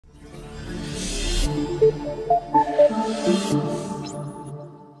But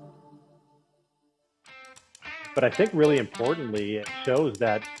I think really importantly, it shows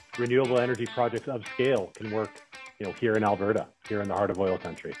that renewable energy projects of scale can work, here in Alberta, here in the heart of oil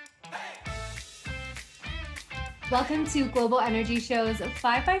country. Welcome to Global Energy Show's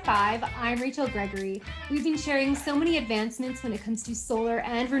 5x5. I'm Rachel Gregory. We've been sharing so many advancements when it comes to solar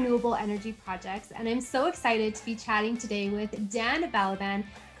and renewable energy projects, and I'm so excited to be chatting today with Dan Balaban,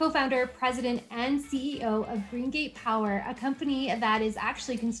 co-founder, president, and CEO of Greengate Power, a company that is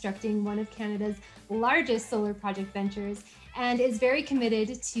actually constructing one of Canada's largest solar project ventures and is very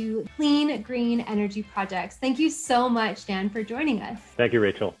committed to clean, green energy projects. Thank you so much, Dan, for joining us. Thank you,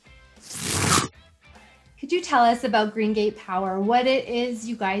 Rachel. Could you tell us about Greengate Power, what it is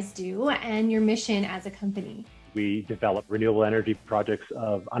you guys do, and your mission as a company? We develop renewable energy projects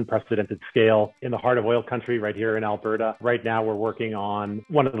of unprecedented scale in the heart of oil country right here in Alberta. Right now, we're working on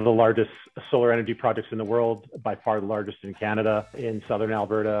one of the largest solar energy projects in the world, by far the largest in Canada, in southern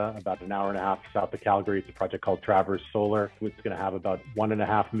Alberta, about an hour and a half south of Calgary. It's a project called Traverse Solar. It's going to have about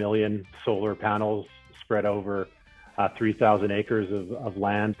 1.5 million solar panels spread over 3,000 acres of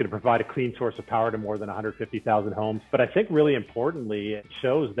land. It's going to provide a clean source of power to more than 150,000 homes. But I think really importantly, it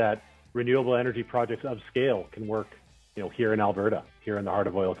shows that renewable energy projects of scale can work, here in Alberta, here in the heart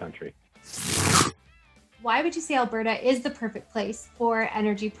of oil country. Why would you say Alberta is the perfect place for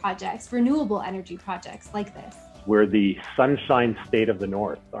energy projects, renewable energy projects like this? We're the sunshine state of the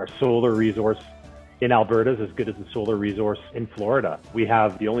north. Our solar resource in Alberta is as good as the solar resource in Florida. We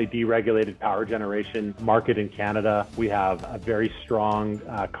have the only deregulated power generation market in Canada. We have a very strong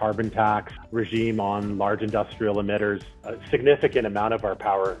carbon tax regime on large industrial emitters. A significant amount of our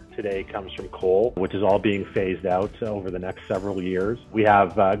power today comes from coal, which is all being phased out over the next several years. We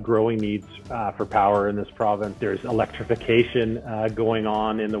have growing needs for power in this province. There's electrification going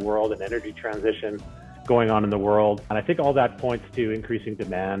on in the world and energy transition going on in the world. And I think all that points to increasing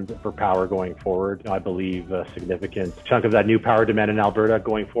demand for power going forward. I believe a significant chunk of that new power demand in Alberta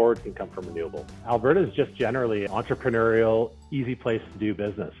going forward can come from renewable. Alberta is just generally an entrepreneurial, easy place to do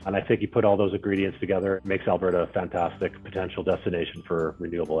business. And I think you put all those ingredients together, it makes Alberta a fantastic potential destination for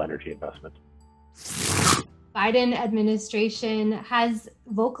renewable energy investment. Biden administration has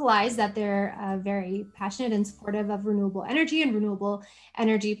vocalized that they're very passionate and supportive of renewable energy and renewable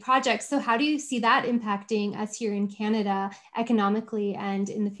energy projects. So how do you see that impacting us here in Canada economically and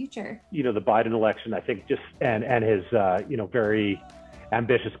in the future? The Biden election, I think and his, very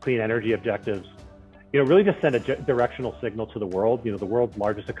ambitious clean energy objectives, really just send a directional signal to the world. The world's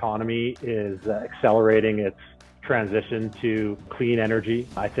largest economy is accelerating its transition to clean energy.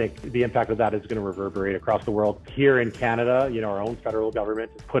 I think the impact of that is going to reverberate across the world. Here in Canada, our own federal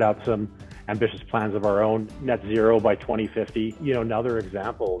government has put out some ambitious plans of our own, net zero by 2050. Another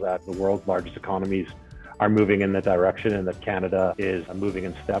example that the world's largest economies are moving in that direction and that Canada is moving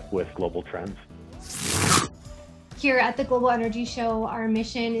in step with global trends. Here at the Global Energy Show, our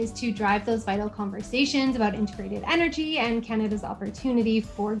mission is to drive those vital conversations about integrated energy and Canada's opportunity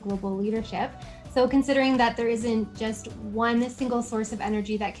for global leadership. So considering that there isn't just one single source of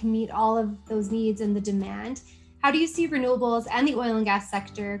energy that can meet all of those needs and the demand, how do you see renewables and the oil and gas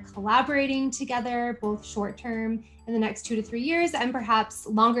sector collaborating together, both short term in the next 2 to 3 years and perhaps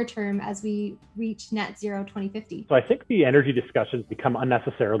longer term as we reach net zero 2050? So I think the energy discussions become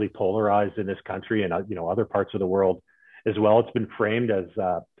unnecessarily polarized in this country and other parts of the world as well. It's been framed as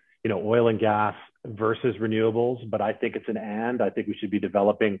oil and gas versus renewables, but I think it's an and. I think we should be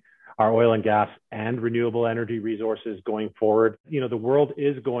developing our oil and gas and renewable energy resources going forward. The world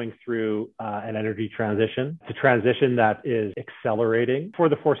is going through an energy transition. It's a transition that is accelerating. For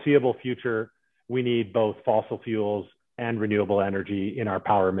the foreseeable future, we need both fossil fuels and renewable energy in our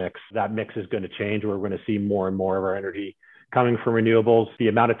power mix. That mix is going to change. We're going to see more and more of our energy coming from renewables. The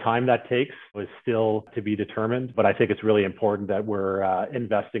amount of time that takes is still to be determined, but I think it's really important that we're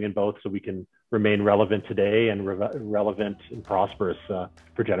investing in both so we can remain relevant today and relevant and prosperous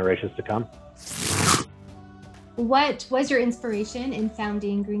for generations to come. What was your inspiration in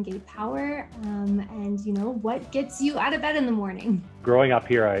founding Greengate Power? And what gets you out of bed in the morning? Growing up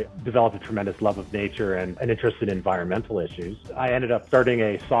here, I developed a tremendous love of nature and an interest in environmental issues. I ended up starting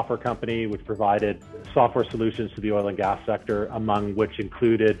a software company which provided software solutions to the oil and gas sector, among which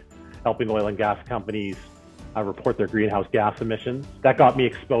included helping oil and gas companies report their greenhouse gas emissions. That got me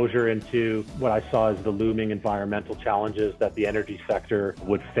exposure into what I saw as the looming environmental challenges that the energy sector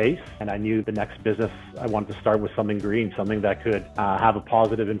would face. And I knew the next business I wanted to start with something green, something that could have a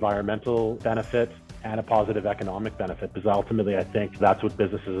positive environmental benefit and a positive economic benefit, because ultimately I think that's what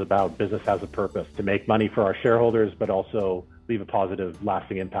business is about. Business has a purpose to make money for our shareholders, but also leave a positive,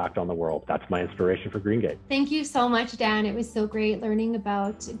 lasting impact on the world. That's my inspiration for Greengate. Thank you so much, Dan. It was so great learning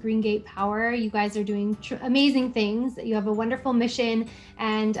about Greengate Power. You guys are doing amazing things. You have a wonderful mission,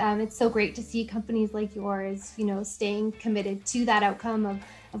 and it's so great to see companies like yours, staying committed to that outcome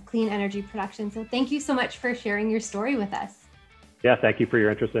of clean energy production. So thank you so much for sharing your story with us. Yeah, thank you for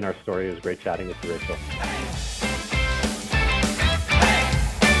your interest in our story. It was great chatting with you, Rachel.